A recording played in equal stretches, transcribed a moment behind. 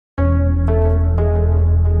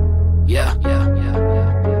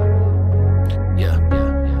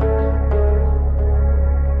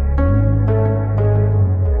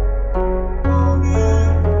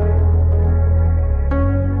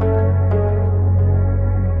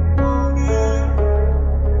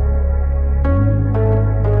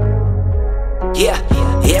Yeah,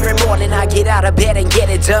 every morning I get out of bed and get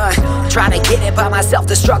it done. Trying to get it by myself,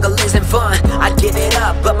 the struggle isn't fun. I give it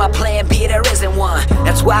up, but my plan B, there isn't one.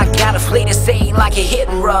 That's why I gotta flee the scene like a hit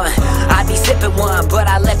and run. I be sipping one, but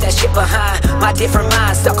I left that shit behind. My different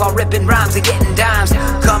mind stuck on ripping rhymes and getting dimes.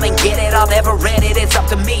 Come and get it, I'll never rent it, it's up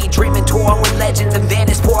to me. Dreaming, touring with legends and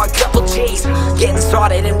vanish for a couple G's. Getting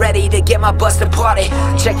started and ready to get my bus departed.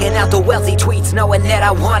 Checking out the wealthy tweets, knowing that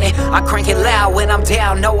I want it. I crank it loud when I'm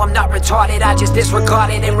down, no I'm not retarded. I just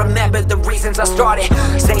disregard it and remember the reasons I started.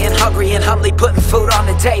 Staying hungry and humbly putting food on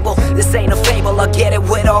the table. This ain't a fable, I'll get it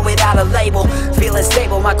with or without a label. Feeling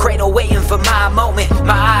stable, my cradle waiting for my moment.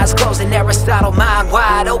 My eyes closing, Aristotle, mind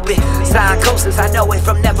wide open. Psychosis, I know it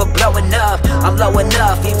from never blowing up. I'm low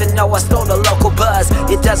enough, even though I stole the local buzz.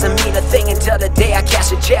 It doesn't mean a thing until the day I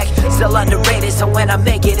cash a check. Still underrated, so when I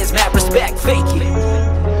make it, it's mad respect. Fake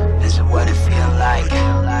it. This is what it feel like.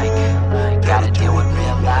 Gotta deal with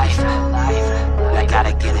real life. I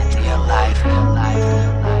gotta get into your life.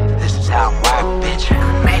 This is how I work, bitch.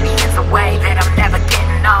 Maybe it's a way that I'm never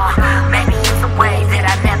getting on. Maybe it's a way that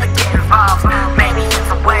I never get involved. Maybe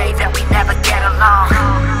it's a way that we never get along.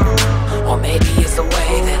 Or maybe it's a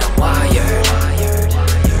way that I'm wired.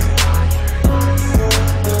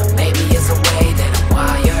 Maybe it's a way that I'm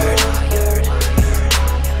wired.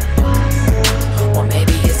 Or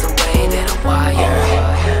maybe it's a way that I'm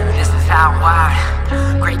wired. This is how I'm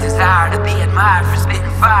wired. Great desire to be admired for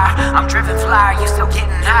spitting fire. I'm driven flyer, you still getting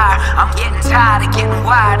higher. I'm getting tired of getting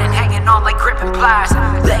wired and hanging on like gripping pliers.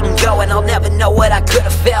 Letting go and I'll never know what I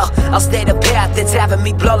could've felt. I'll stay the path that's having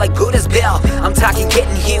me blow like Buddha's bell. I'm talking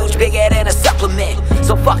getting huge, bigger than a supplement.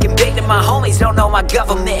 So fucking big that my homies don't know my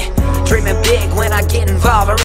government. Dreaming big when I get involved.